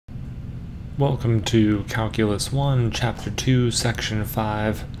Welcome to Calculus 1, Chapter 2, Section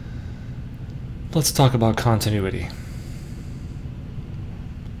 5. Let's talk about continuity.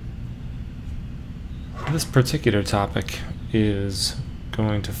 This particular topic is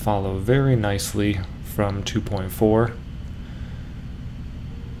going to follow very nicely from 2.4.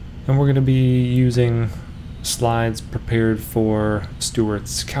 And we're going to be using slides prepared for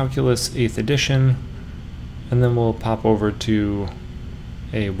Stewart's Calculus 8th edition, and then we'll pop over to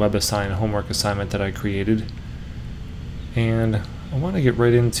a WebAssign homework assignment that I created. And I want to get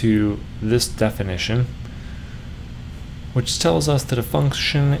right into this definition, which tells us that a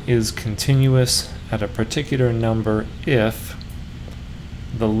function is continuous at a particular number if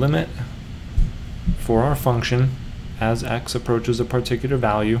the limit for our function as x approaches a particular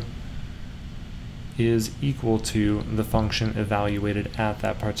value is equal to the function evaluated at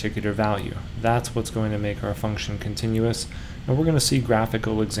that particular value. That's what's going to make our function continuous, and we're going to see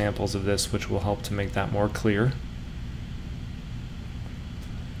graphical examples of this which will help to make that more clear.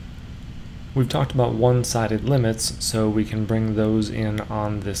 We've talked about one-sided limits, so we can bring those in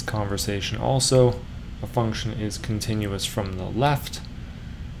on this conversation also. A function is continuous from the left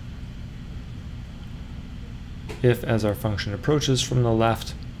if, as our function approaches from the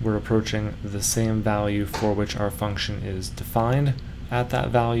left, we're approaching the same value for which our function is defined at that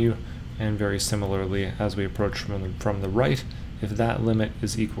value, and very similarly as we approach from the right, if that limit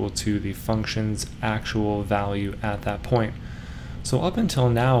is equal to the function's actual value at that point. So up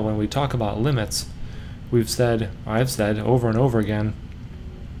until now, when we talk about limits, I've said over and over again,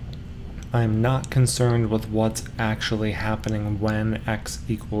 I'm not concerned with what's actually happening when x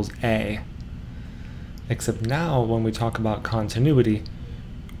equals a. Except now, when we talk about continuity,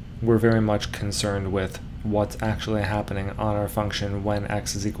 we're very much concerned with what's actually happening on our function when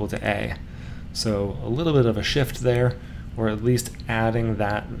x is equal to a. So a little bit of a shift there, or at least adding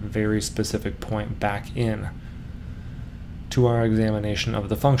that very specific point back in to our examination of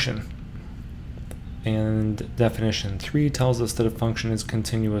the function. And definition 3 tells us that a function is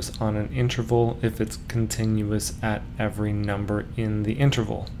continuous on an interval if it's continuous at every number in the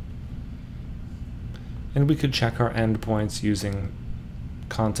interval. And we could check our endpoints using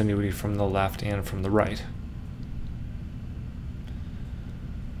continuity from the left and from the right.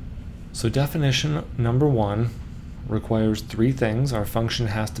 So definition number 1 requires 3 things. Our function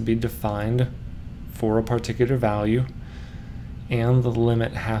has to be defined for a particular value, and the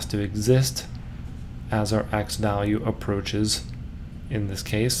limit has to exist as our x value approaches, in this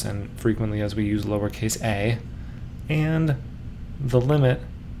case, and frequently as we use lowercase a, and the limit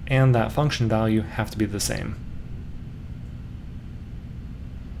and that function value have to be the same.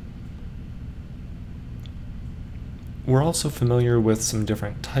 We're also familiar with some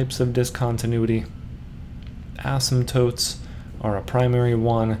different types of discontinuity. Asymptotes are a primary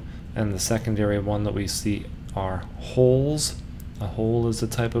one, and the secondary one that we see are holes. A hole is a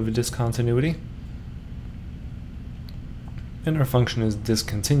type of a discontinuity. And our function is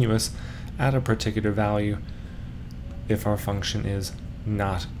discontinuous at a particular value if our function is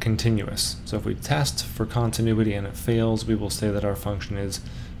not continuous. So if we test for continuity and it fails, we will say that our function is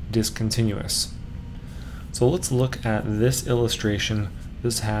discontinuous. So let's look at this illustration.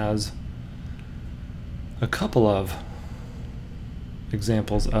 This has a couple of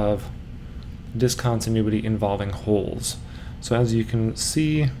examples of discontinuity involving holes. So as you can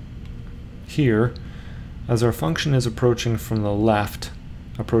see here, as our function is approaching from the left,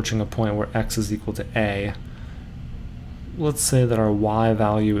 approaching a point where x is equal to a, let's say that our y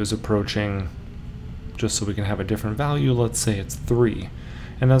value is approaching, just so we can have a different value, let's say it's 3.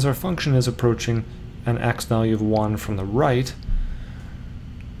 And as our function is approaching an x value of 1 from the right,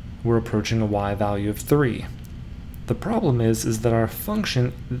 we're approaching a y value of 3. The problem is that our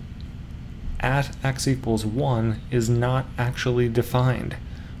function at x equals 1 is not actually defined.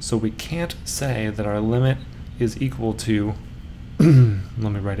 So we can't say that our limit is equal to,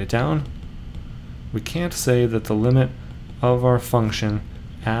 let me write it down. We can't say that the limit of our function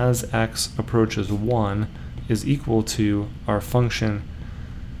as x approaches 1 is equal to our function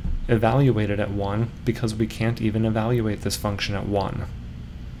evaluated at 1, because we can't even evaluate this function at 1.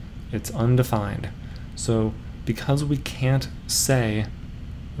 It's undefined. So because we can't say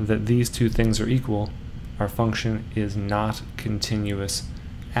that these two things are equal, our function is not continuous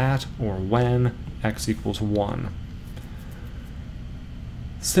at or when x equals 1.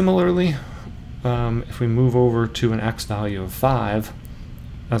 Similarly, if we move over to an x value of 5,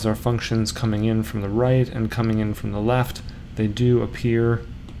 as our functions coming in from the right and coming in from the left, they do appear,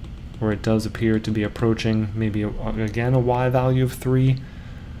 or it does appear to be approaching maybe again a y value of 3.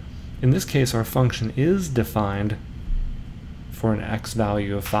 In this case, our function is defined for an x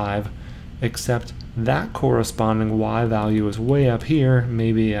value of 5, except that corresponding y value is way up here,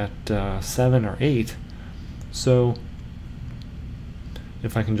 maybe at 7 or 8. So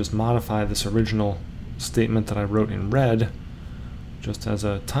if I can just modify this original statement that I wrote in red, just as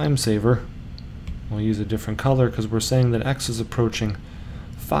a time saver, we'll use a different color because we're saying that x is approaching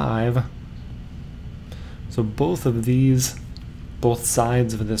 5. So both of these, both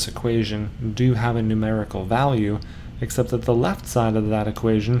sides of this equation do have a numerical value, except that the left side of that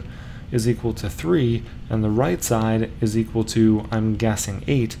equation is equal to 3, and the right side is equal to, I'm guessing,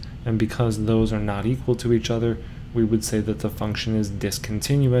 8, and because those are not equal to each other, we would say that the function is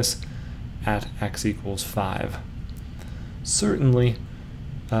discontinuous at x equals 5. Certainly,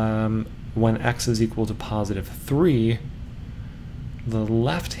 when x is equal to positive 3, the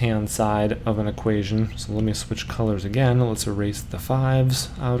left-hand side of an equation, so let me switch colors again, let's erase the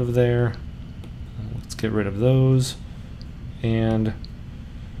 5s out of there, let's get rid of those, and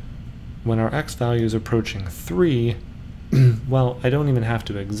when our x value is approaching 3, well, I don't even have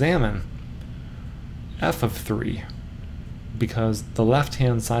to examine f of 3, because the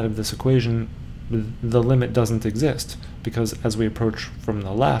left-hand side of this equation, the limit doesn't exist, because as we approach from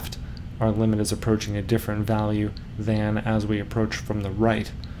the left, our limit is approaching a different value than as we approach from the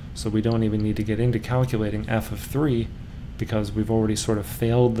right. So we don't even need to get into calculating f of 3, because we've already sort of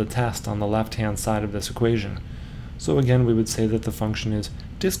failed the test on the left-hand side of this equation. So again, we would say that the function is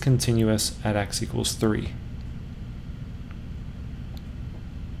discontinuous at x equals 3.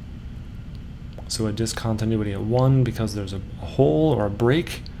 So a discontinuity at 1 because there's a hole or a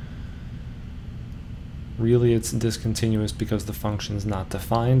break. Really, it's discontinuous because the function's not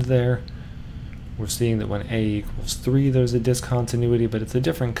defined there. We're seeing that when a equals 3, there's a discontinuity, but it's a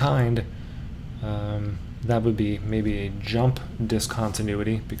different kind. That would be maybe a jump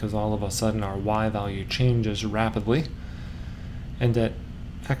discontinuity, because all of a sudden our y value changes rapidly. And at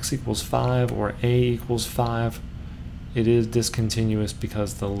x equals 5 or a equals 5, it is discontinuous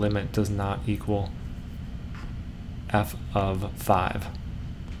because the limit does not equal f of 5.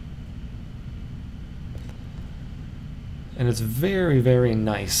 And it's very, very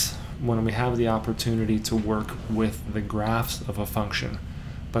nice when we have the opportunity to work with the graphs of a function.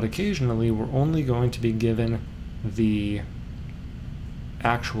 But occasionally we're only going to be given the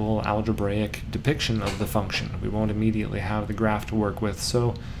actual algebraic depiction of the function. We won't immediately have the graph to work with.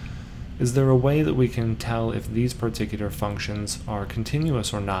 So is there a way that we can tell if these particular functions are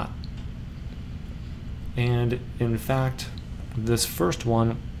continuous or not? And in fact, this first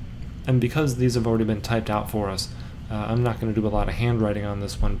one, and because these have already been typed out for us, I'm not going to do a lot of handwriting on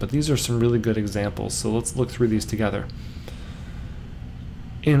this one, but these are some really good examples, so let's look through these together.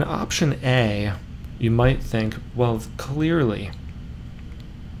 In option A, you might think, well, clearly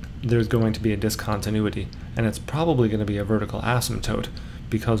there's going to be a discontinuity, and it's probably going to be a vertical asymptote,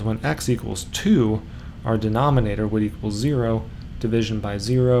 because when x equals 2, our denominator would equal 0, division by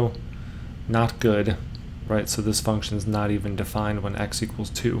 0, not good, right? So this function is not even defined when x equals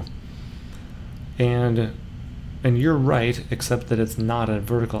 2. And you're right, except that it's not a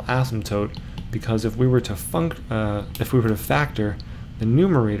vertical asymptote, because if we were to factor the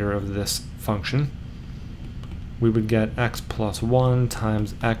numerator of this function, we would get x plus 1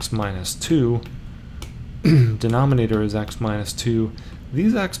 times x minus 2. Denominator is x minus 2.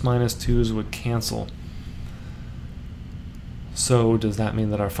 These x minus 2's would cancel. So does that mean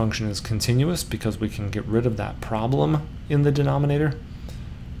that our function is continuous because we can get rid of that problem in the denominator?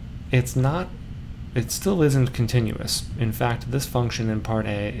 It's not. It still isn't continuous. In fact, this function in part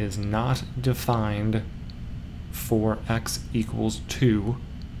A is not defined for x equals 2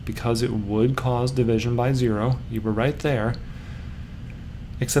 because it would cause division by 0. You were right there.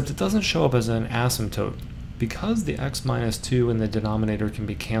 Except it doesn't show up as an asymptote. Because the x minus 2 in the denominator can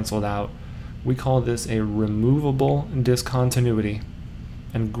be canceled out, we call this a removable discontinuity.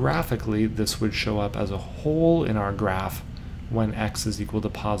 And graphically, this would show up as a hole in our graph when x is equal to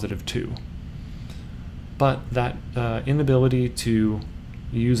positive 2. But that inability to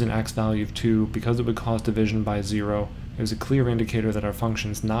use an x value of 2 because it would cause division by 0 is a clear indicator that our function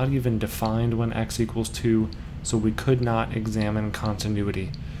is not even defined when x equals 2, so we could not examine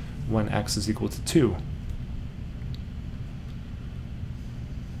continuity when x is equal to 2.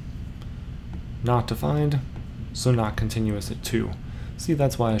 Not defined, so not continuous at 2. See,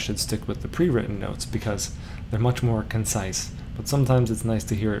 that's why I should stick with the pre-written notes, because they're much more concise, but sometimes it's nice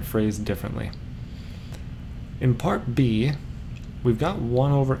to hear it phrased differently. In part B, we've got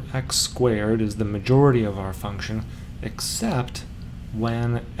 1 over x squared is the majority of our function, except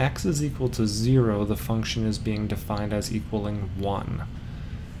when x is equal to 0, the function is being defined as equaling 1.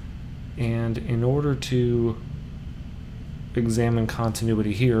 And in order to examine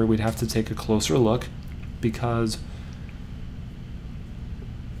continuity here, we'd have to take a closer look, because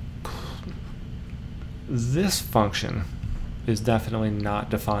this function is definitely not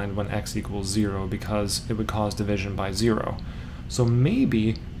defined when x equals 0, because it would cause division by 0. So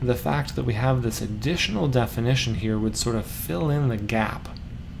maybe the fact that we have this additional definition here would sort of fill in the gap.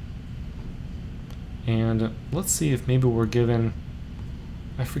 And let's see if maybe we're given,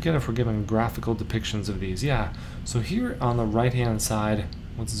 I forget if we're given graphical depictions of these. Yeah, so here on the right hand side,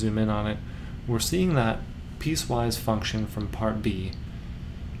 let's zoom in on it, we're seeing that piecewise function from part B.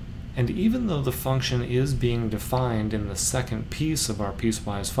 And even though the function is being defined in the second piece of our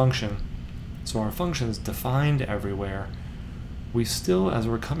piecewise function, so our function is defined everywhere, we still, as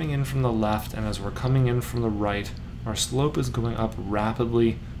we're coming in from the left and as we're coming in from the right, our slope is going up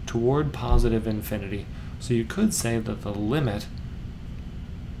rapidly toward positive infinity. So you could say that the limit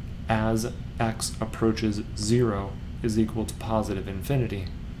as x approaches 0 is equal to positive infinity.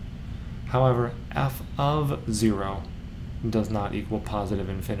 However, f of 0 does not equal positive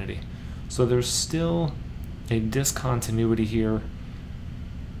infinity. So there's still a discontinuity here,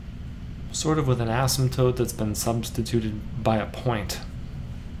 sort of with an asymptote that's been substituted by a point.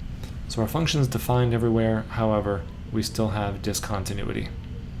 So our function is defined everywhere, however, we still have discontinuity.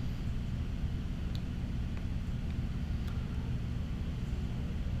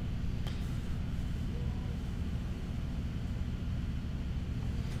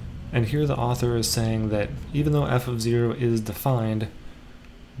 And here the author is saying that even though f of 0 is defined,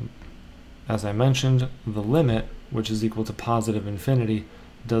 as I mentioned, the limit, which is equal to positive infinity,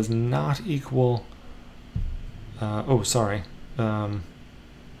 does not equal, I don't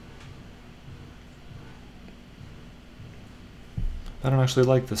actually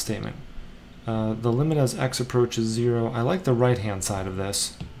like this statement. The limit as x approaches 0, I like the right-hand side of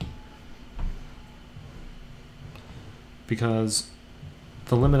this, because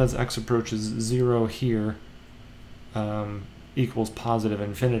the limit as x approaches 0 here equals positive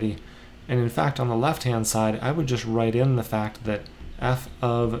infinity. And in fact, on the left-hand side, I would just write in the fact that f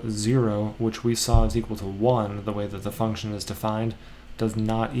of 0, which we saw is equal to 1, the way that the function is defined, does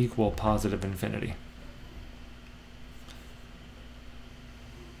not equal positive infinity.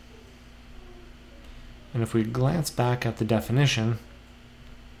 And if we glance back at the definition,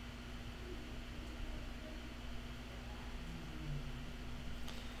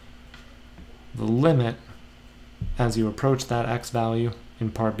 the limit, as you approach that x value,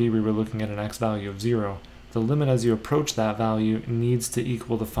 in part B we were looking at an x value of 0, the limit as you approach that value needs to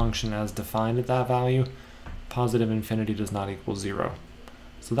equal the function as defined at that value. Positive infinity does not equal 0.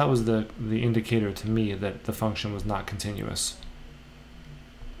 So that was the indicator to me that the function was not continuous.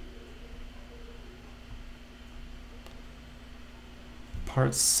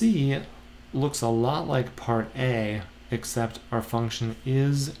 Part C looks a lot like part A, except our function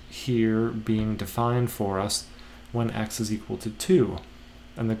is here being defined for us when x is equal to 2.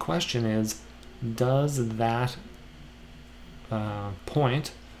 And the question is, does that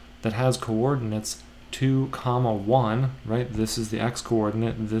point that has coordinates 2, 1, right? This is the x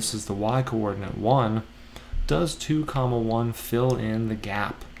coordinate, this is the y coordinate, 1. Does 2, 1 fill in the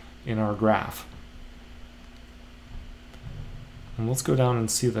gap in our graph? And let's go down and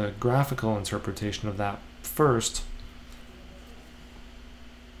see the graphical interpretation of that first.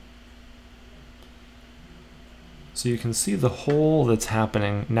 So you can see the hole that's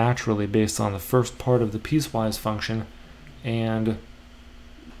happening naturally based on the first part of the piecewise function, and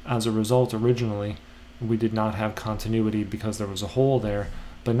as a result originally we did not have continuity because there was a hole there,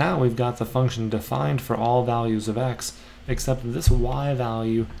 but now we've got the function defined for all values of x, except this y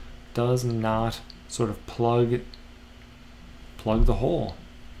value does not sort of plug the hole,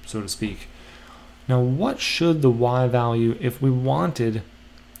 so to speak. Now what should the y value, if we wanted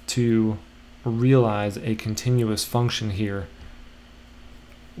to realize a continuous function here,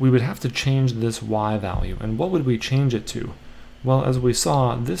 we would have to change this y value. And what would we change it to? Well, as we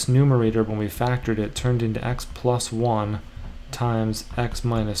saw, this numerator, when we factored it, turned into x plus 1 times x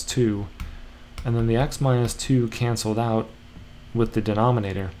minus 2, and then the x minus 2 canceled out with the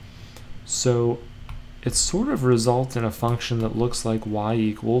denominator. So it sort of results in a function that looks like y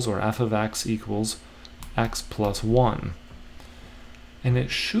equals, or f of x equals, x plus 1. And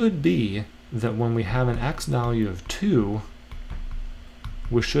it should be that when we have an x value of 2,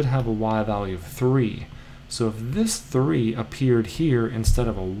 we should have a y value of 3. So if this 3 appeared here instead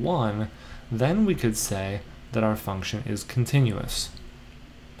of a 1, then we could say that our function is continuous.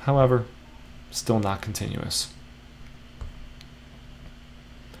 However, still not continuous.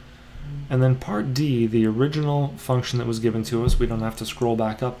 And then part D, the original function that was given to us, we don't have to scroll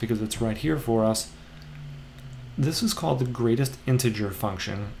back up because it's right here for us. This is called the greatest integer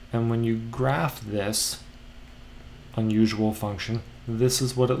function, and when you graph this unusual function, this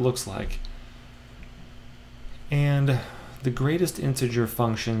is what it looks like. And the greatest integer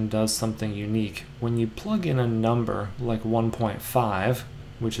function does something unique. When you plug in a number like 1.5,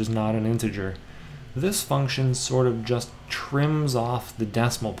 which is not an integer, this function sort of just trims off the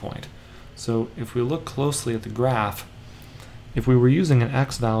decimal point. So if we look closely at the graph, if we were using an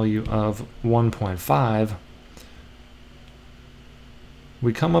x value of 1.5,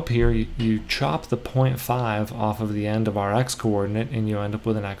 we come up here, you chop the 0.5 off of the end of our x coordinate, and you end up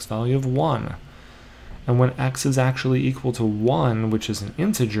with an x value of 1. And when x is actually equal to 1, which is an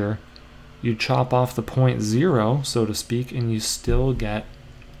integer, you chop off the 0.0, so to speak, and you still get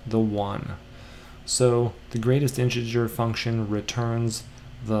the 1. So the greatest integer function returns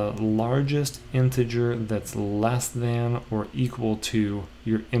the largest integer that's less than or equal to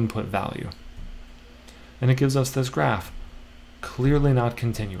your input value. And it gives us this graph. Clearly not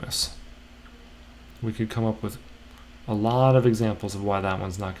continuous. We could come up with a lot of examples of why that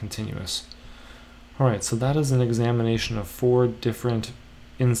one's not continuous. Alright, so that is an examination of 4 different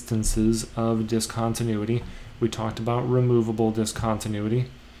instances of discontinuity. We talked about removable discontinuity.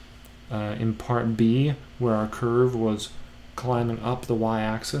 In part B, where our curve was climbing up the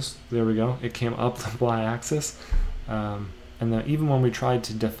y-axis, there we go, it came up the y-axis. And then even when we tried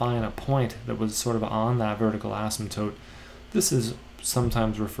to define a point that was sort of on that vertical asymptote, this is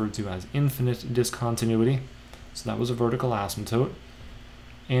sometimes referred to as infinite discontinuity. So that was a vertical asymptote.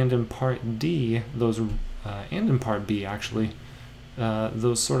 And in part D, and in part B actually,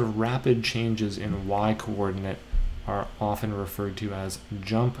 those sort of rapid changes in y-coordinate are often referred to as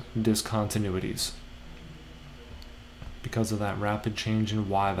jump discontinuities because of that rapid change in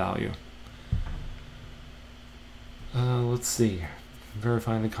y value. Let's see.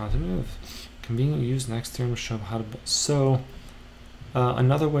 Verifying the continuity of convenient use next theorem to show how to... So,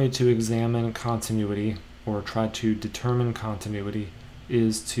 another way to examine continuity or try to determine continuity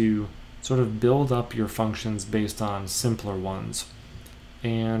is to sort of build up your functions based on simpler ones.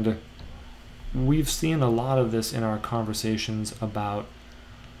 And we've seen a lot of this in our conversations about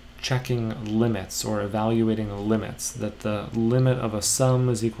checking limits or evaluating limits, that the limit of a sum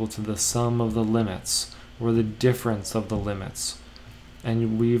is equal to the sum of the limits or the difference of the limits.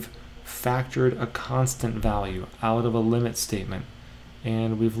 And we've factored a constant value out of a limit statement,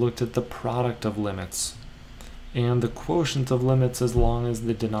 and we've looked at the product of limits and the quotient of limits as long as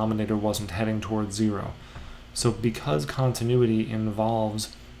the denominator wasn't heading towards 0. So because continuity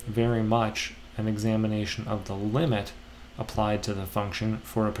involves very much an examination of the limit applied to the function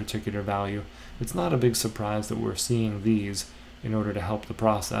for a particular value, it's not a big surprise that we're seeing these in order to help the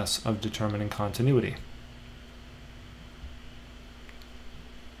process of determining continuity.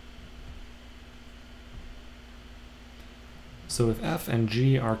 So if f and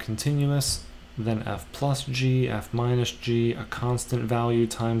g are continuous, then f plus g, f minus g, a constant value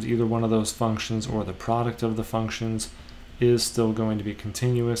times either one of those functions or the product of the functions is still going to be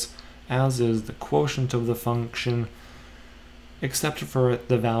continuous, as is the quotient of the function, except for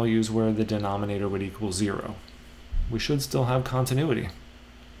the values where the denominator would equal 0. We should still have continuity.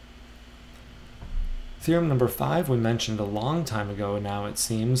 Theorem number 5 we mentioned a long time ago now, it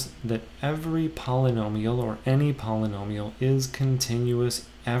seems, that every polynomial or any polynomial is continuous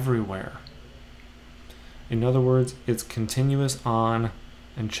everywhere. In other words, it's continuous on,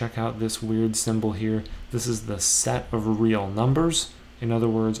 and check out this weird symbol here, this is the set of real numbers. In other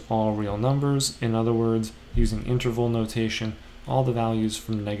words, all real numbers. In other words, using interval notation, all the values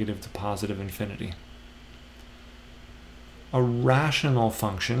from negative to positive infinity. A rational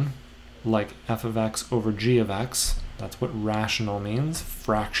function, like f of x over g of x, that's what rational means,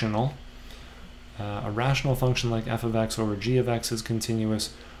 fractional. A rational function like f of x over g of x is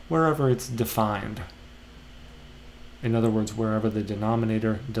continuous wherever it's defined. In other words, wherever the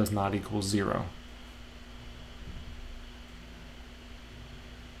denominator does not equal 0.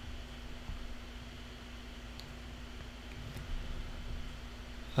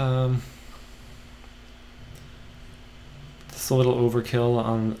 It's a little overkill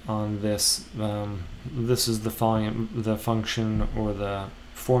on this. This is the function or the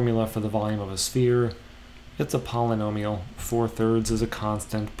formula for the volume of a sphere. It's a polynomial. 4/3 is a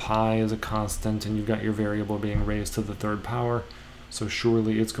constant, pi is a constant, and you've got your variable being raised to the 3rd power. So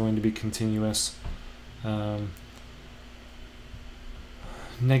surely it's going to be continuous.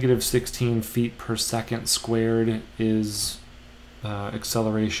 Negative 16 feet per second squared is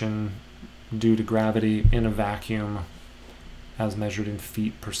acceleration due to gravity in a vacuum as measured in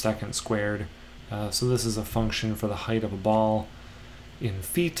feet per second squared. So this is a function for the height of a ball in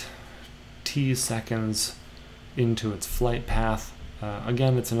feet, t seconds, into its flight path.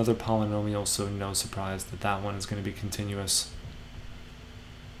 Again, it's another polynomial, so no surprise that that one is going to be continuous.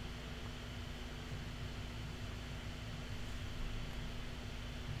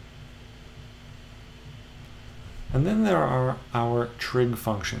 And then there are our trig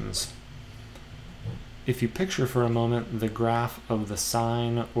functions. If you picture for a moment the graph of the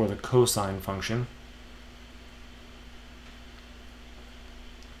sine or the cosine function,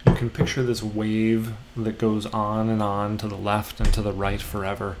 you can picture this wave that goes on and on to the left and to the right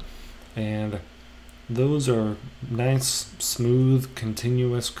forever. And those are nice, smooth,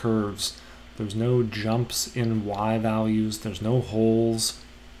 continuous curves. There's no jumps in y values, there's no holes.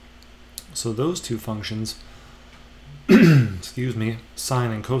 So those two functions, excuse me,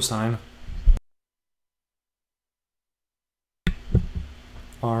 sine and cosine,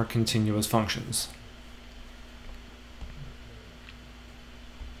 are continuous functions.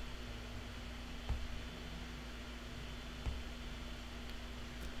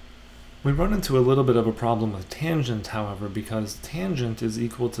 We run into a little bit of a problem with tangent, however, because tangent is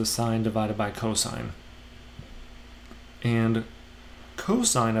equal to sine divided by cosine. And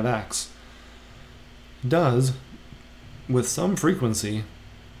cosine of x does, with some frequency,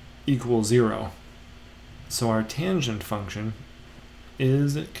 equal 0. So our tangent function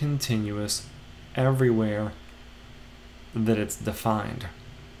is continuous everywhere that it's defined.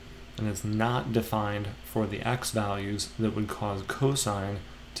 And it's not defined for the x values that would cause cosine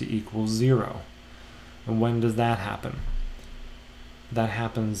to equal 0. And when does that happen? That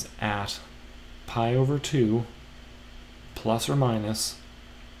happens at pi over 2 plus or minus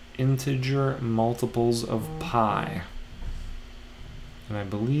integer multiples of pi. And I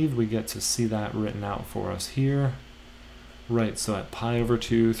believe we get to see that written out for us here. Right, so at pi over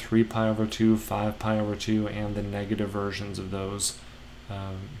 2, 3 pi over 2, 5 pi over 2, and the negative versions of those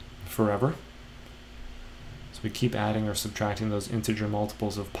forever. So we keep adding or subtracting those integer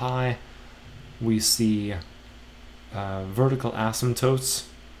multiples of pi. We see vertical asymptotes.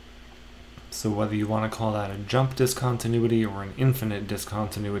 So whether you want to call that a jump discontinuity or an infinite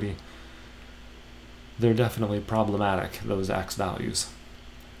discontinuity, they're definitely problematic, those x values.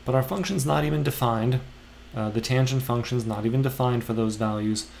 But our function's not even defined. The tangent function's not even defined for those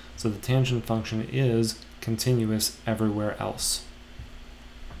values, so the tangent function is continuous everywhere else.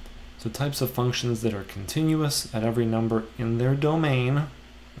 So types of functions that are continuous at every number in their domain,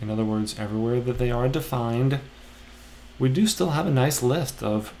 in other words, everywhere that they are defined, we do still have a nice list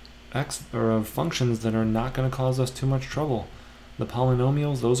of of functions that are not going to cause us too much trouble. The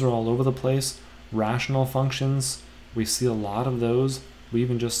polynomials, those are all over the place. Rational functions, we see a lot of those. We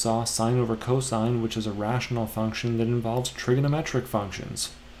even just saw sine over cosine, which is a rational function that involves trigonometric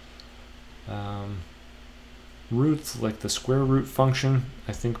functions. Roots, like the square root function,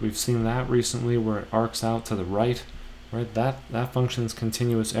 I think we've seen that recently where it arcs out to the right. Right, that function is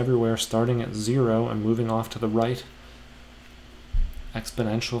continuous everywhere, starting at 0 and moving off to the right.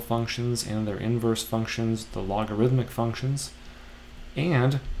 Exponential functions and their inverse functions, the logarithmic functions,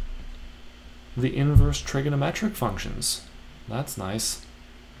 and the inverse trigonometric functions. That's nice.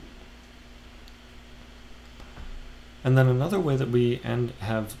 And then another way that we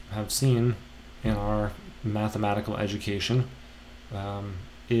have seen in our mathematical education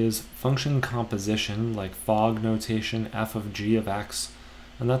is function composition, like fog notation, f of g of x.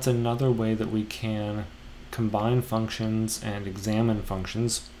 And that's another way that we can combine functions and examine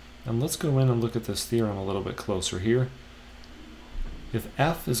functions. And let's go in and look at this theorem a little bit closer here. If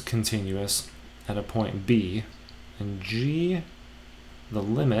f is continuous at a point b, and g, the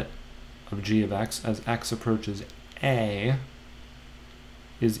limit of g of x as x approaches a,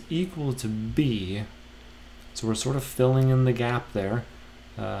 is equal to b, so we're sort of filling in the gap there,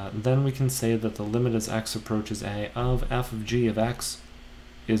 then we can say that the limit as x approaches a of f of g of x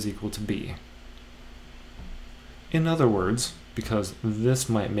is equal to b. In other words, because this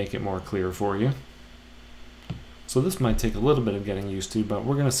might make it more clear for you, so this might take a little bit of getting used to, but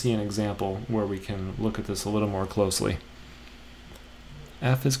we're going to see an example where we can look at this a little more closely.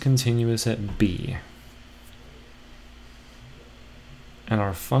 F is continuous at b, and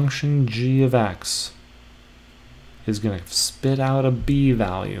our function g of x is going to spit out a b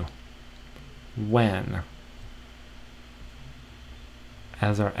value when,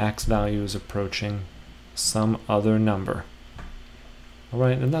 as our x value is approaching some other number.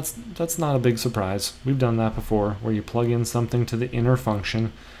 Alright, and that's not a big surprise. We've done that before, where you plug in something to the inner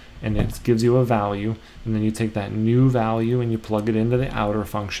function and it gives you a value, and then you take that new value and you plug it into the outer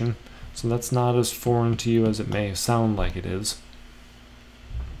function. So that's not as foreign to you as it may sound like it is.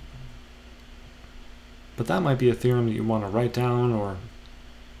 But that might be a theorem that you want to write down or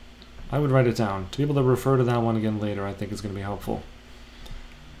I would write it down. To be able to refer to that one again later, I think is going to be helpful.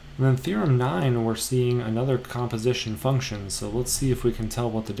 And then Theorem 9, we're seeing another composition function, so let's see if we can tell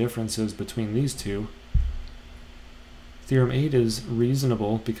what the difference is between these two. Theorem 8 is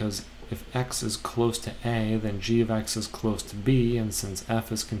reasonable because if x is close to a, then g of x is close to b, and since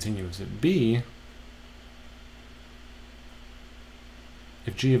f is continuous at b,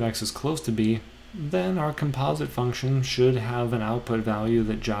 if g of x is close to b, then our composite function should have an output value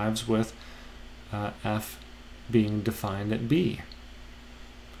that jives with f being defined at b.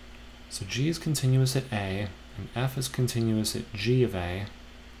 So g is continuous at a, and f is continuous at g of a.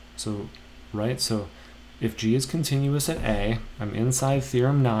 So, right, so if g is continuous at a, I'm inside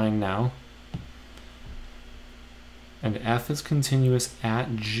Theorem 9 now, and f is continuous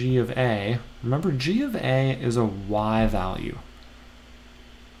at g of a. Remember, g of a is a y value.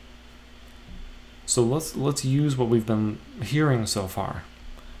 So let's use what we've been hearing so far.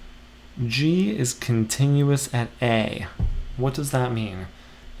 G is continuous at a. What does that mean?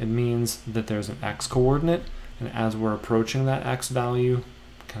 It means that there's an x coordinate, and as we're approaching that x value,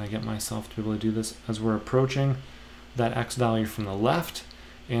 can I get myself to be able to do this? As we're approaching that x value from the left,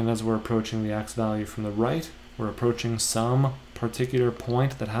 and as we're approaching the x value from the right, we're approaching some particular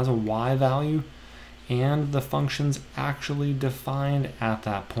point that has a y value, and the function's actually defined at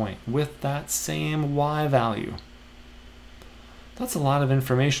that point with that same y value. That's a lot of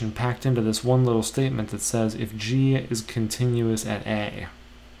information packed into this one little statement that says if g is continuous at a.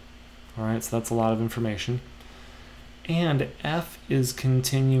 Alright, so that's a lot of information. And f is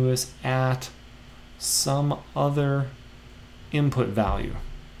continuous at some other input value.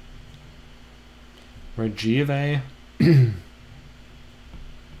 Where g of a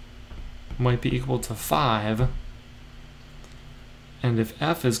might be equal to 5, and if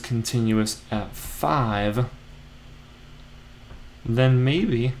f is continuous at 5, then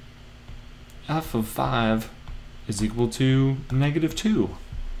maybe f of 5 is equal to -2.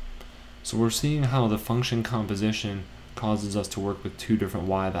 So we're seeing how the function composition causes us to work with two different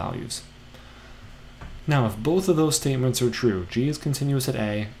y values. Now, if both of those statements are true, g is continuous at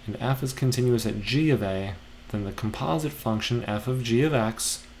a and f is continuous at g of a, then the composite function f of g of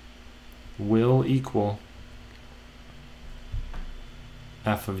x will equal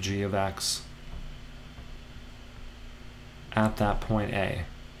f of g of x at that point a,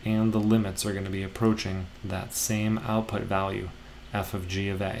 and the limits are going to be approaching that same output value, f of g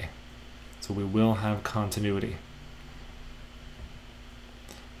of a. So we will have continuity.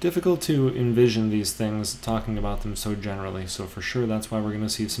 Difficult to envision these things talking about them so generally, so for sure that's why we're going to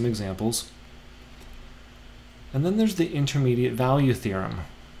see some examples. And then there's the intermediate value theorem.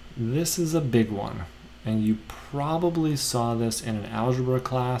 This is a big one, and you probably saw this in an algebra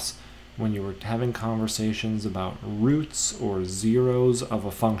class when you were having conversations about roots or zeros of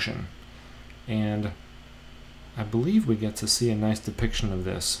a function. And I believe we get to see a nice depiction of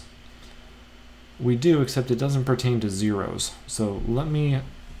this. We do, except it doesn't pertain to zeros. So let me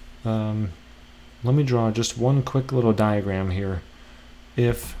draw just one quick little diagram here.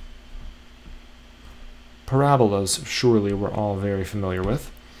 If parabolas, surely we're all very familiar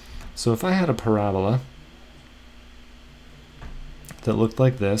with. So if I had a parabola that looked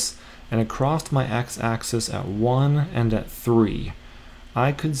like this, and it crossed my x-axis at 1 and at 3,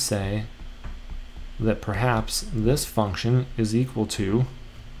 I could say that perhaps this function is equal to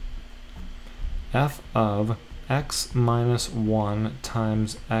f of x minus 1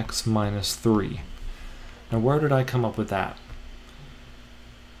 times x minus 3. Now where did I come up with that?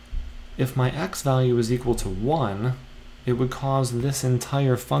 If my x value is equal to 1, it would cause this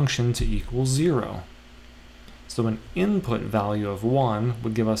entire function to equal 0. So an input value of 1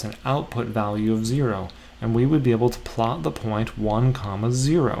 would give us an output value of 0, and we would be able to plot the point 1,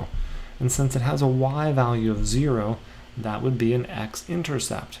 0. And since it has a y value of 0, that would be an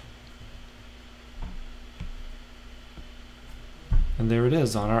x-intercept. And there it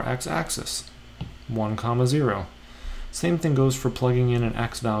is on our x-axis, 1, 0. Same thing goes for plugging in an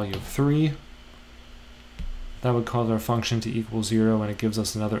x value of 3. That would cause our function to equal 0, and it gives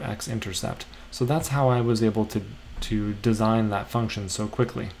us another x-intercept. So that's how I was able to design that function so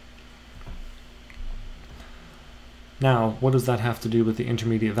quickly. Now, what does that have to do with the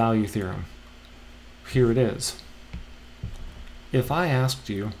intermediate value theorem? Here it is. If I asked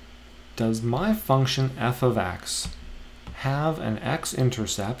you, does my function f of x have an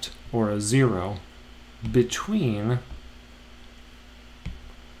x-intercept, or a 0, between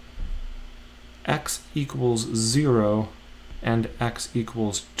x equals 0 and x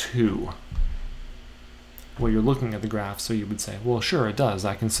equals 2? Well, you're looking at the graph, so you would say, well, sure, it does.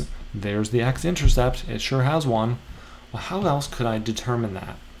 There's the x-intercept. It sure has one. Well, how else could I determine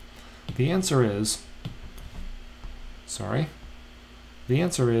that? The answer is,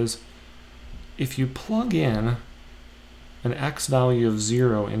 if you plug in an x value of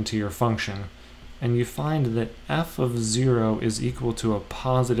 0 into your function, and you find that f of 0 is equal to a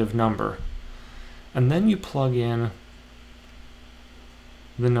positive number, and then you plug in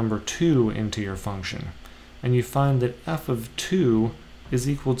the number 2 into your function, and you find that f of 2 is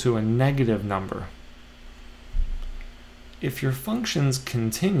equal to a negative number. If your function's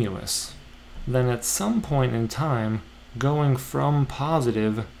continuous, then at some point in time, going from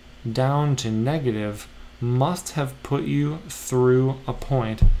positive down to negative must have put you through a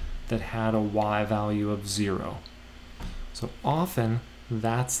point that had a y value of 0. So often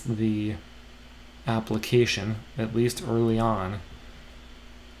that's the application, at least early on,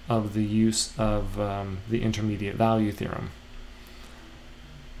 of the use of the intermediate value theorem.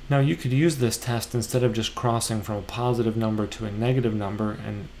 Now you could use this test instead of just crossing from a positive number to a negative number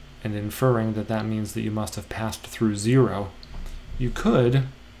and inferring that that means that you must have passed through 0. You could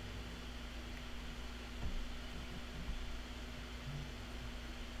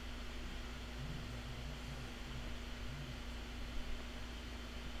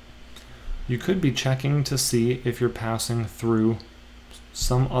be checking to see if you're passing through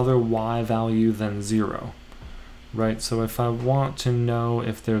some other y value than 0, right? So if I want to know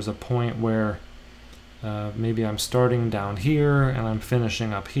if there's a point where maybe I'm starting down here and I'm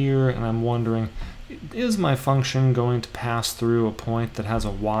finishing up here, and I'm wondering, is my function going to pass through a point that has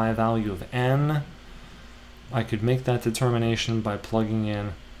a y value of n? I could make that determination by plugging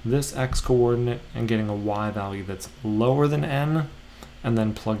in this x coordinate and getting a y value that's lower than n, and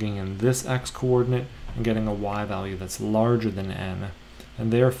then plugging in this x coordinate and getting a y value that's larger than n.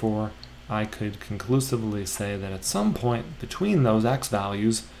 And therefore, I could conclusively say that at some point between those x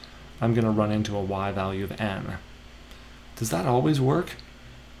values, I'm going to run into a y value of n. Does that always work?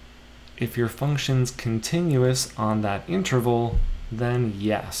 If your function's continuous on that interval, then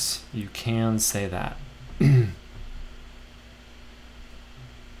yes, you can say that. And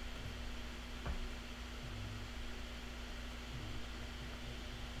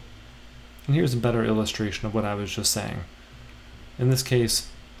here's a better illustration of what I was just saying. In this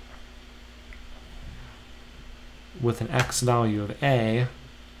case, with an x value of a,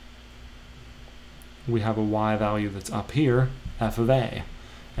 we have a y value that's up here, f of a.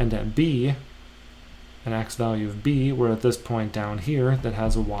 And at b, an x value of b, we're at this point down here that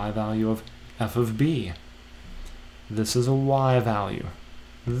has a y value of f of b. This is a y value.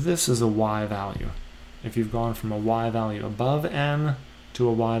 This is a y value. If you've gone from a y value above n to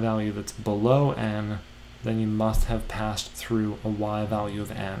a y value that's below n, then you must have passed through a y value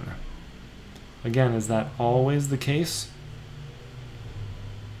of n. Again, is that always the case?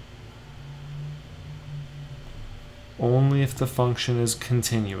 Only if the function is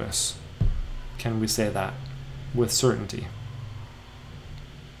continuous can we say that with certainty.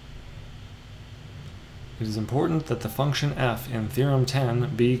 It is important that the function f in Theorem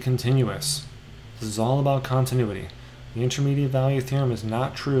 10 be continuous. This is all about continuity. The intermediate value theorem is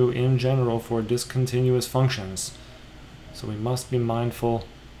not true in general for discontinuous functions, so we must be mindful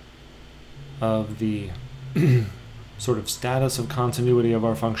of the sort of status of continuity of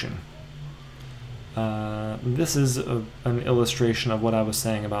our function. This is an illustration of what I was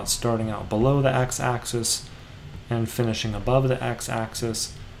saying about starting out below the x-axis and finishing above the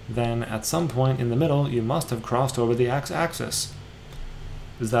x-axis. Then at some point in the middle, you must have crossed over the x-axis.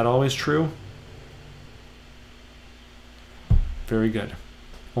 Is that always true? Very good.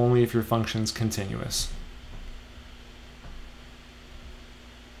 Only if your function's continuous.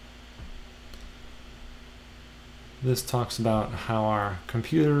 This talks about how our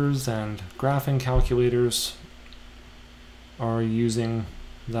computers and graphing calculators are using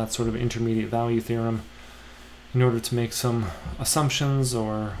that sort of intermediate value theorem in order to make some assumptions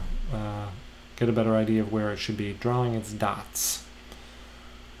or get a better idea of where it should be drawing its dots.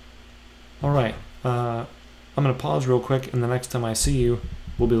 All right, I'm going to pause real quick, and the next time I see you,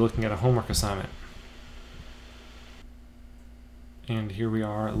 we'll be looking at a homework assignment. And here we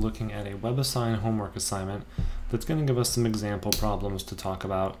are looking at a WebAssign homework assignment that's going to give us some example problems to talk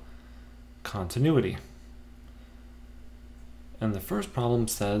about continuity. And the first problem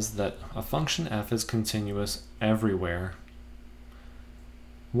says that a function f is continuous everywhere.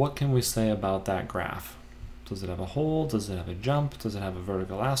 What can we say about that graph? Does it have a hole? Does it have a jump? Does it have a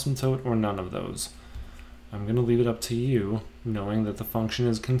vertical asymptote? Or none of those? I'm going to leave it up to you, knowing that the function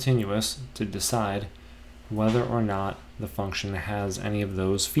is continuous, to decide whether or not the function has any of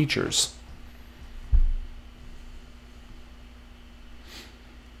those features.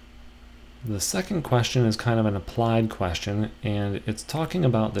 The second question is kind of an applied question, and it's talking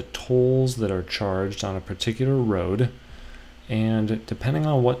about the tolls that are charged on a particular road, and depending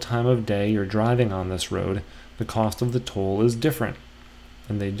on what time of day you're driving on this road, the cost of the toll is different.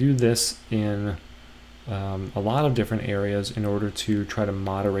 And they do this in a lot of different areas in order to try to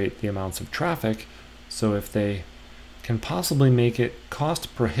moderate the amounts of traffic. So if they can possibly make it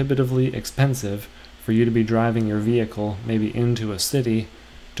cost prohibitively expensive for you to be driving your vehicle maybe into a city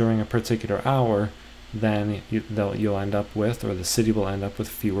during a particular hour, then you'll end up with, or the city will end up with,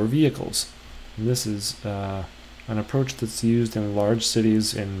 fewer vehicles. And this is an approach that's used in large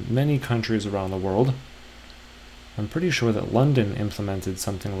cities in many countries around the world. I'm pretty sure that London implemented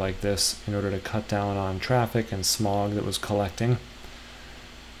something like this in order to cut down on traffic and smog that was collecting.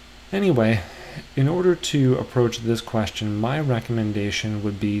 Anyway, in order to approach this question, my recommendation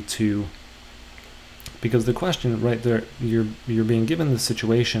would be to, because the question right there, you're being given the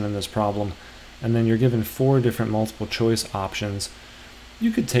situation in this problem, and then you're given 4 different multiple choice options.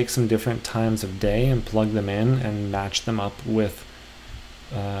 You could take some different times of day and plug them in and match them up with,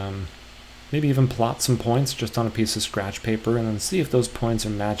 maybe even plot some points just on a piece of scratch paper and then see if those points are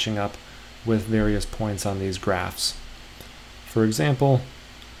matching up with various points on these graphs. For example,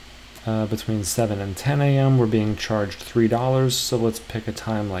 between 7 and 10 a.m. we're being charged $3, so let's pick a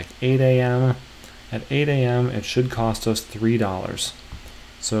time like 8 a.m. At 8 a.m. it should cost us $3.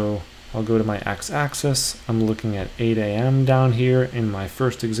 So I'll go to my x-axis. I'm looking at 8 a.m. down here in my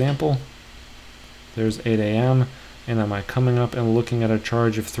first example. There's 8 a.m. and am I coming up and looking at a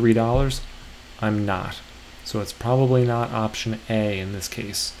charge of $3? I'm not. So it's probably not option A in this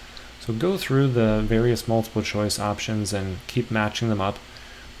case. So go through the various multiple choice options and keep matching them up.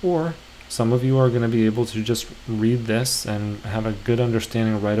 Or some of you are going to be able to just read this and have a good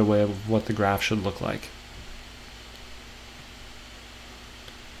understanding right away of what the graph should look like.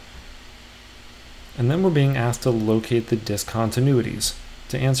 And then we're being asked to locate the discontinuities.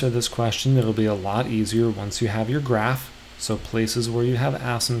 To answer this question, it'll be a lot easier once you have your graph. So places where you have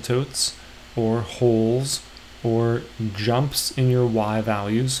asymptotes, or holes, or jumps in your y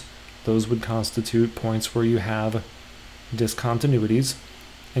values, those would constitute points where you have discontinuities.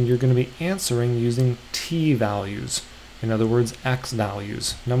 And you're going to be answering using t values, in other words, x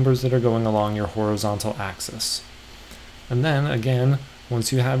values, numbers that are going along your horizontal axis. And then, again,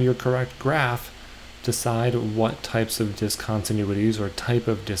 once you have your correct graph, decide what types of discontinuities or type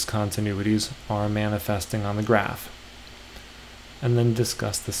of discontinuities are manifesting on the graph. And then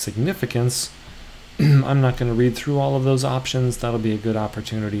discuss the significance. I'm not going to read through all of those options. That'll be a good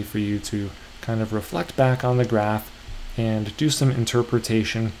opportunity for you to kind of reflect back on the graph and do some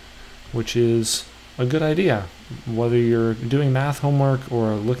interpretation, which is a good idea. Whether you're doing math homework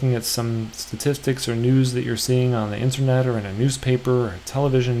or looking at some statistics or news that you're seeing on the internet or in a newspaper or a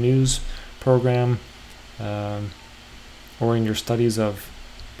television news program, or in your studies of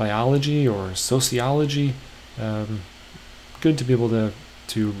biology or sociology, good to be able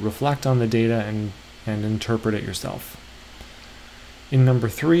to reflect on the data and interpret it yourself. In number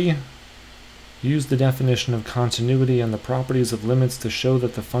 3, use the definition of continuity and the properties of limits to show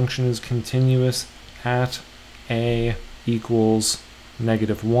that the function is continuous at a equals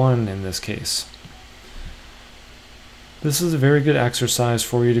 -1 in this case. This is a very good exercise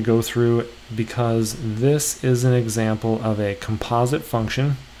for you to go through because this is an example of a composite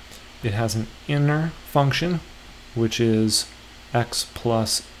function. It has an inner function, which is x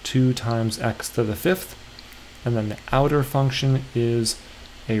plus 2 times x to the 5th, and then the outer function is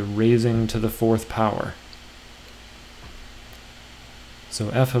a raising to the 4th power. So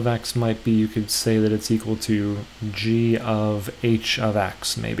f of x might be, you could say that it's equal to g of h of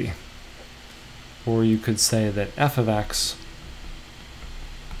x, maybe. Or you could say that f of x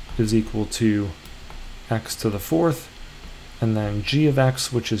is equal to x to the 4th, and then g of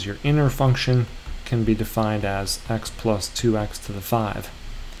x, which is your inner function, can be defined as x plus 2x to the 5.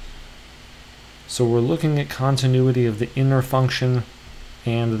 So we're looking at continuity of the inner function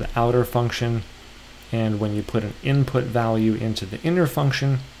and the outer function, and when you put an input value into the inner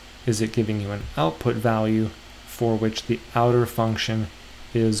function, is it giving you an output value for which the outer function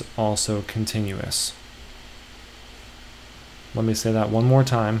is also continuous. Let me say that one more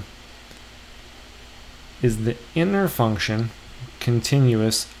time. Is the inner function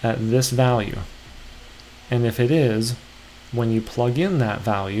continuous at this value? And if it is, when you plug in that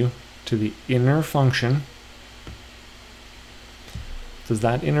value to the inner function, does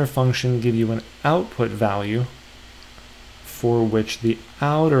that inner function give you an output value for which the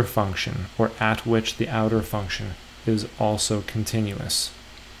outer function, or at which the outer function, is also continuous?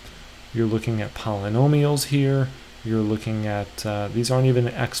 You're looking at polynomials here, you're looking at, these aren't even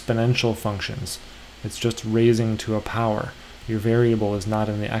exponential functions. It's just raising to a power. Your variable is not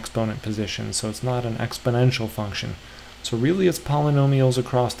in the exponent position, so it's not an exponential function. So really it's polynomials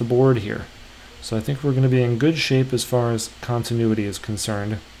across the board here. So I think we're going to be in good shape as far as continuity is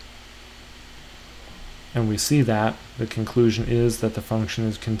concerned. And we see that the conclusion is that the function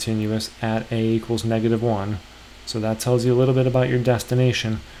is continuous at a equals -1. So that tells you a little bit about your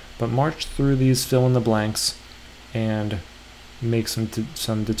destination. But march through these fill in the blanks and make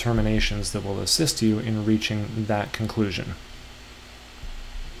some determinations that will assist you in reaching that conclusion.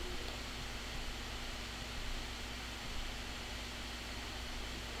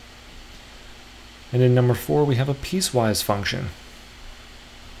 And in number 4, we have a piecewise function.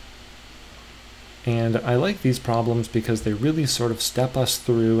 And I like these problems because they really sort of step us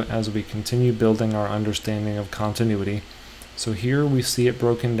through as we continue building our understanding of continuity. So here we see it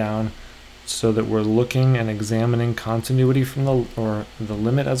broken down so that we're looking and examining continuity from the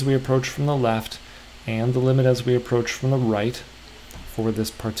limit as we approach from the left and the limit as we approach from the right for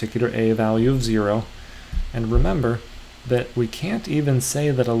this particular a value of 0. And remember that we can't even say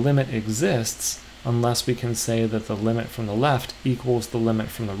that a limit exists unless we can say that the limit from the left equals the limit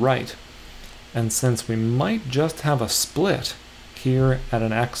from the right. And since we might just have a split here at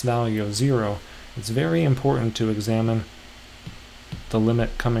an x value of 0, it's very important to examine the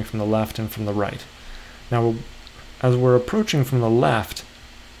limit coming from the left and from the right. Now, as we're approaching from the left,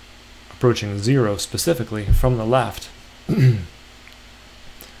 approaching 0 specifically from the left,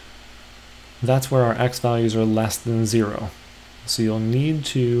 that's where our x values are less than 0. So you'll need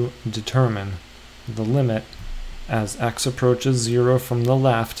to determine the limit as x approaches 0 from the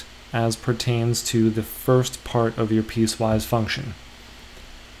left as pertains to the first part of your piecewise function.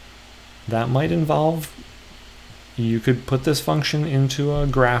 That might involve, you could put this function into a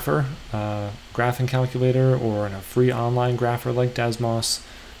grapher, graphing calculator, or in a free online grapher like Desmos,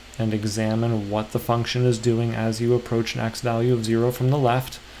 and examine what the function is doing as you approach an x value of 0 from the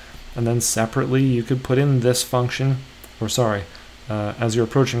left. And then separately you could put in this function, as you're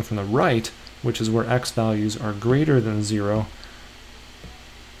approaching from the right, which is where x values are greater than 0,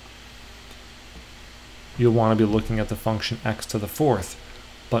 you'll want to be looking at the function x to the 4th,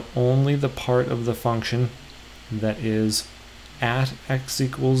 but only the part of the function that is at x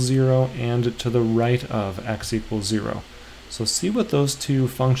equals 0 and to the right of x equals 0. So see what those two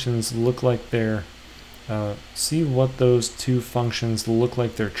functions look like they're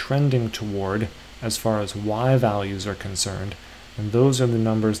trending toward as far as y values are concerned. And those are the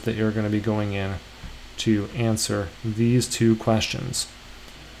numbers that you're going to be going in to answer these two questions.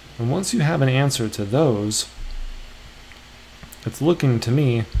 And once you have an answer to those, it's looking to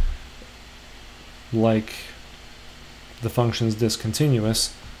me like the function's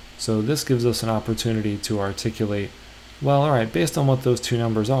discontinuous. So this gives us an opportunity to articulate, well, all right, based on what those two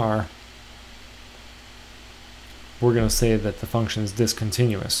numbers are, we're going to say that the function is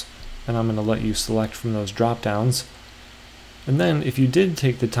discontinuous. And I'm going to let you select from those drop-downs. And then if you did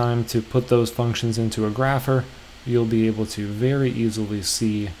take the time to put those functions into a grapher, you'll be able to very easily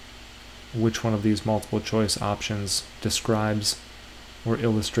see which one of these multiple choice options describes or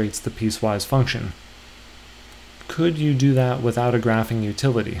illustrates the piecewise function. Could you do that without a graphing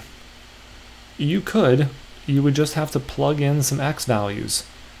utility? You could. You would just have to plug in some x values.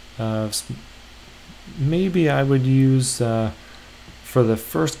 Maybe I would use, for the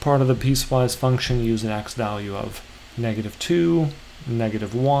first part of the piecewise function, use an x value of -2,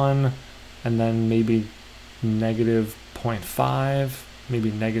 -1, and then maybe -0.5,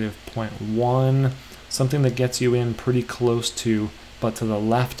 maybe -0.1, something that gets you in pretty close to, but to the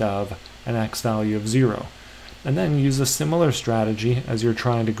left of, an x value of 0. And then use a similar strategy as you're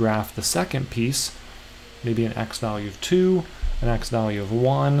trying to graph the second piece, maybe an x value of 2, an x value of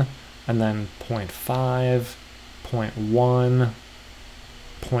 1, and then 0.5, 0.1,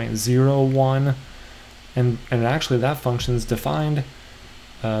 0.01. And actually that function is defined,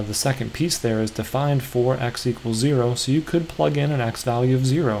 the second piece there is defined for x equals 0, so you could plug in an x value of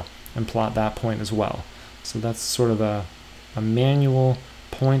 0 and plot that point as well. So that's sort of a manual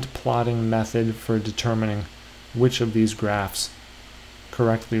point plotting method for determining which of these graphs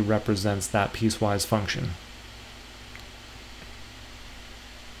correctly represents that piecewise function.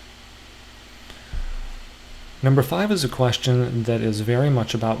 Number 5 is a question that is very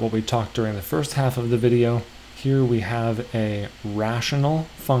much about what we talked during the first half of the video. Here we have a rational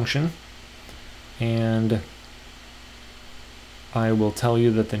function, and I will tell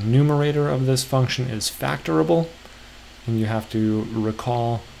you that the numerator of this function is factorable, and you have to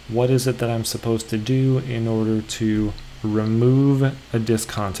recall what is it that I'm supposed to do in order to remove a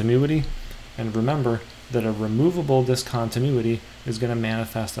discontinuity. And remember, that a removable discontinuity is going to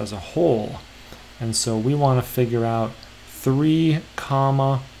manifest as a hole. And so we want to figure out 3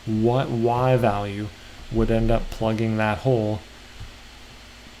 comma what y value would end up plugging that hole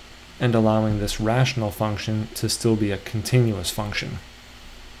and allowing this rational function to still be a continuous function.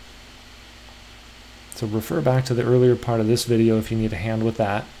 So refer back to the earlier part of this video if you need a hand with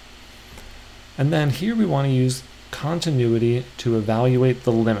that. And then here we want to use continuity to evaluate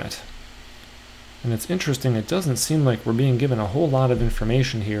the limit. And it's interesting, it doesn't seem like we're being given a whole lot of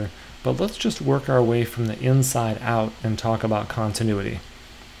information here, but let's just work our way from the inside out and talk about continuity.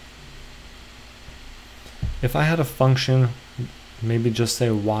 If I had a function, maybe just say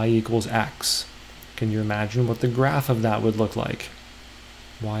y equals x, can you imagine what the graph of that would look like?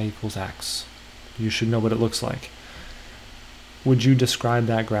 Y equals x. You should know what it looks like. Would you describe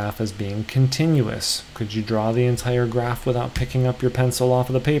that graph as being continuous? Could you draw the entire graph without picking up your pencil off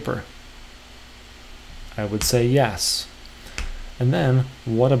of the paper? I would say yes. And then,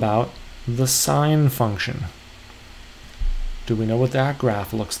 what about the sine function? Do we know what that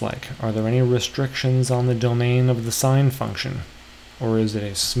graph looks like? Are there any restrictions on the domain of the sine function? Or is it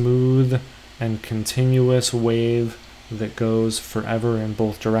a smooth and continuous wave that goes forever in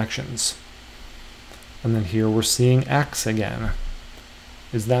both directions? And then here we're seeing x again.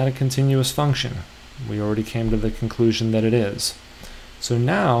 Is that a continuous function? We already came to the conclusion that it is. So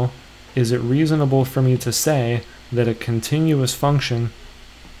now, is it reasonable for me to say that a continuous function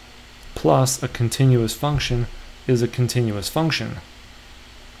plus a continuous function is a continuous function?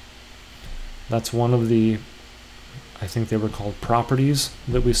 That's one of the, I think they were called properties,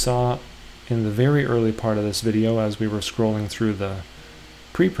 that we saw in the very early part of this video as we were scrolling through the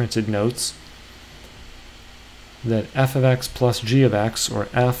pre-printed notes, that f of x plus g of x, or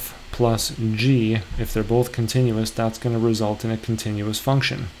f plus g, if they're both continuous, that's going to result in a continuous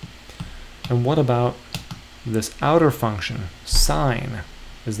function. And what about this outer function, sine?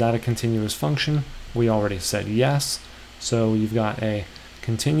 Is that a continuous function? We already said yes. So you've got a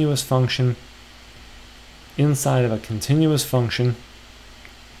continuous function inside of a continuous function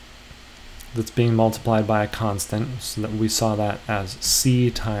that's being multiplied by a constant, so that we saw that as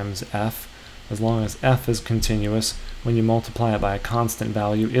c times f. As long as f is continuous, when you multiply it by a constant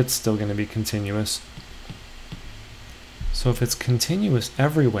value, it's still going to be continuous. So if it's continuous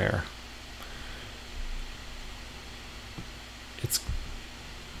everywhere, it's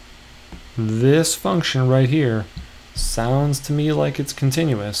this function right here sounds to me like it's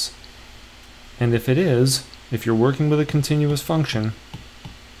continuous. And if it is, if you're working with a continuous function,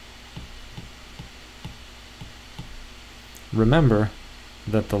 remember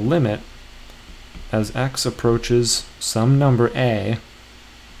that the limit as x approaches some number a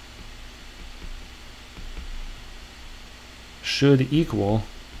should equal,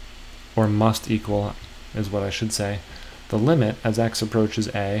 or must equal is what I should say, the limit as x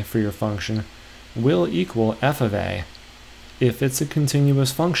approaches a for your function will equal f of a if it's a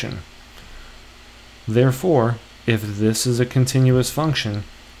continuous function. Therefore, if this is a continuous function,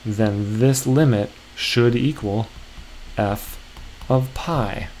 then this limit should equal f of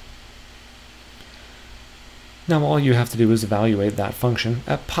pi. Now all you have to do is evaluate that function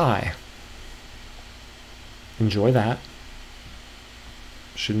at pi. Enjoy that.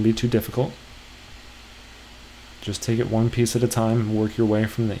 Shouldn't be too difficult. Just take it one piece at a time and work your way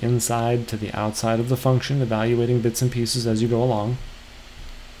from the inside to the outside of the function, evaluating bits and pieces as you go along.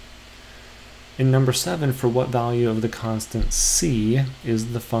 In number 7, for what value of the constant c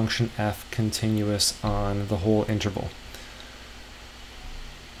is the function f continuous on the whole interval?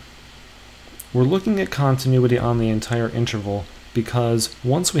 We're looking at continuity on the entire interval because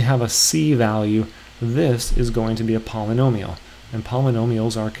once we have a c value, this is going to be a polynomial, and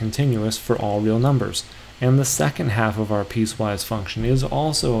polynomials are continuous for all real numbers. And the second half of our piecewise function is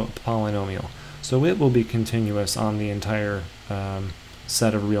also a polynomial, so it will be continuous on the entire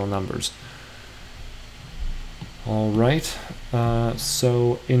set of real numbers. Alright,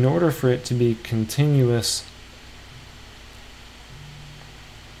 so in order for it to be continuous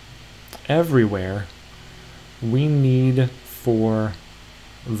everywhere, we need for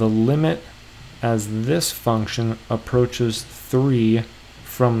the limit as this function approaches 3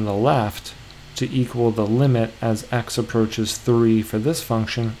 from the left to equal the limit as x approaches 3 for this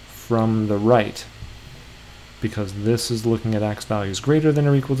function from the right, because this is looking at x values greater than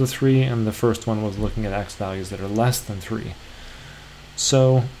or equal to 3, and the first one was looking at x values that are less than 3.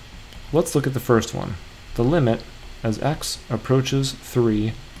 So let's look at the first one. The limit as x approaches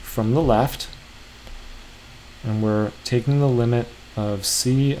 3 from the left, and we're taking the limit of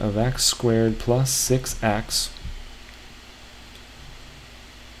c of x squared plus 6x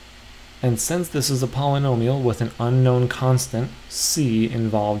And since this is a polynomial with an unknown constant, c,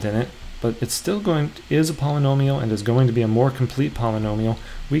 involved in it, but it's still is a polynomial and is going to be a more complete polynomial,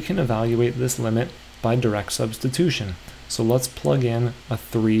 we can evaluate this limit by direct substitution. So let's plug in a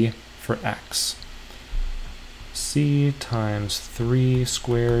 3 for x. C times 3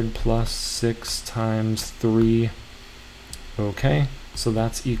 squared plus 6 times 3. Okay, so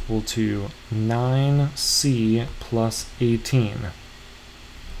that's equal to 9c plus 18.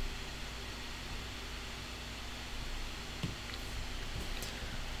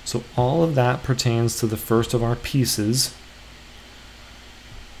 So all of that pertains to the first of our pieces.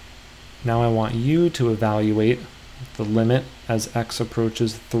 Now I want you to evaluate the limit as x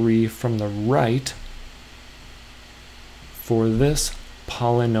approaches 3 from the right for this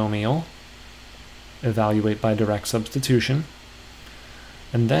polynomial. Evaluate by direct substitution.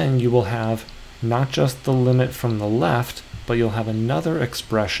 And then you will have not just the limit from the left, but you'll have another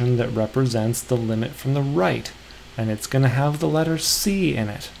expression that represents the limit from the right. And it's going to have the letter c in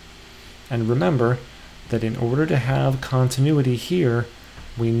it. And remember that in order to have continuity here,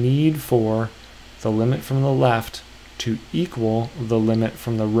 we need for the limit from the left to equal the limit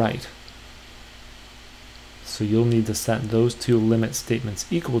from the right. So you'll need to set those two limit statements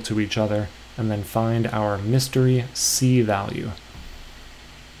equal to each other and then find our mystery c value.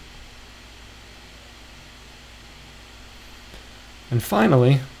 And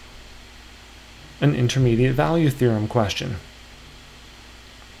finally, an intermediate value theorem question.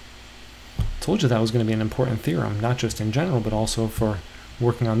 Told you that was going to be an important theorem, not just in general, but also for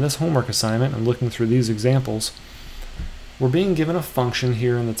working on this homework assignment and looking through these examples. We're being given a function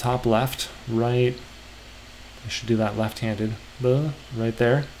here in the top left, right, I should do that left-handed, right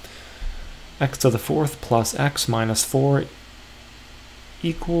there. X to the fourth plus x minus 4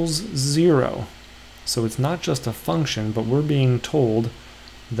 equals 0. So it's not just a function, but we're being told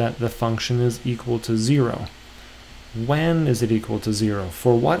that the function is equal to 0. When is it equal to 0?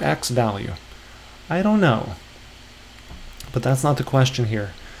 For what x value? I don't know. But that's not the question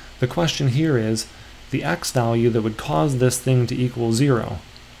here. The question here is the x value that would cause this thing to equal 0.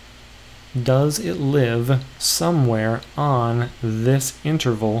 Does it live somewhere on this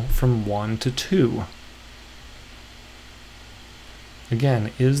interval from 1 to 2?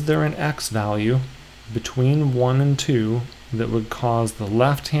 Again, is there an x value between 1 and 2 that would cause the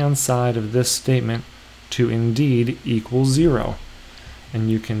left-hand side of this statement to indeed equal 0? And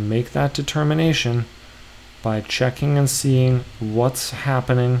you can make that determination by checking and seeing what's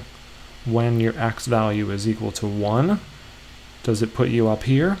happening when your x value is equal to 1. Does it put you up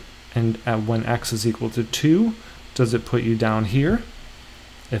here? And when x is equal to 2, does it put you down here?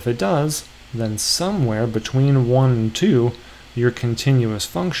 If it does, then somewhere between 1 and 2, your continuous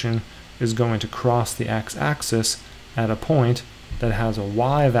function is going to cross the x-axis at a point that has a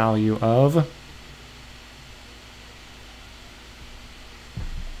y value of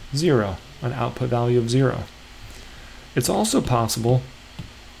 0, an output value of 0. It's also possible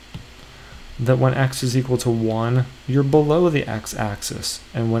that when x is equal to 1, you're below the x-axis,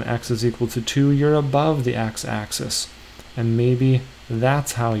 and when x is equal to 2, you're above the x-axis. And maybe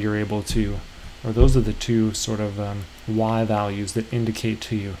that's how you're able to, or those are the two sort of y values that indicate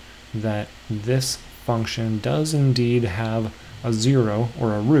to you that this function does indeed have a 0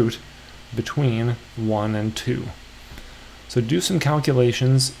 or a root between 1 and 2. So do some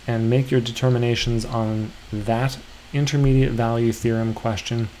calculations and make your determinations on that intermediate value theorem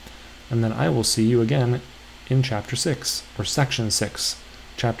question, and then I will see you again in Chapter 6, or Section 6,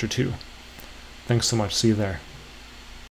 Chapter 2. Thanks so much. See you there.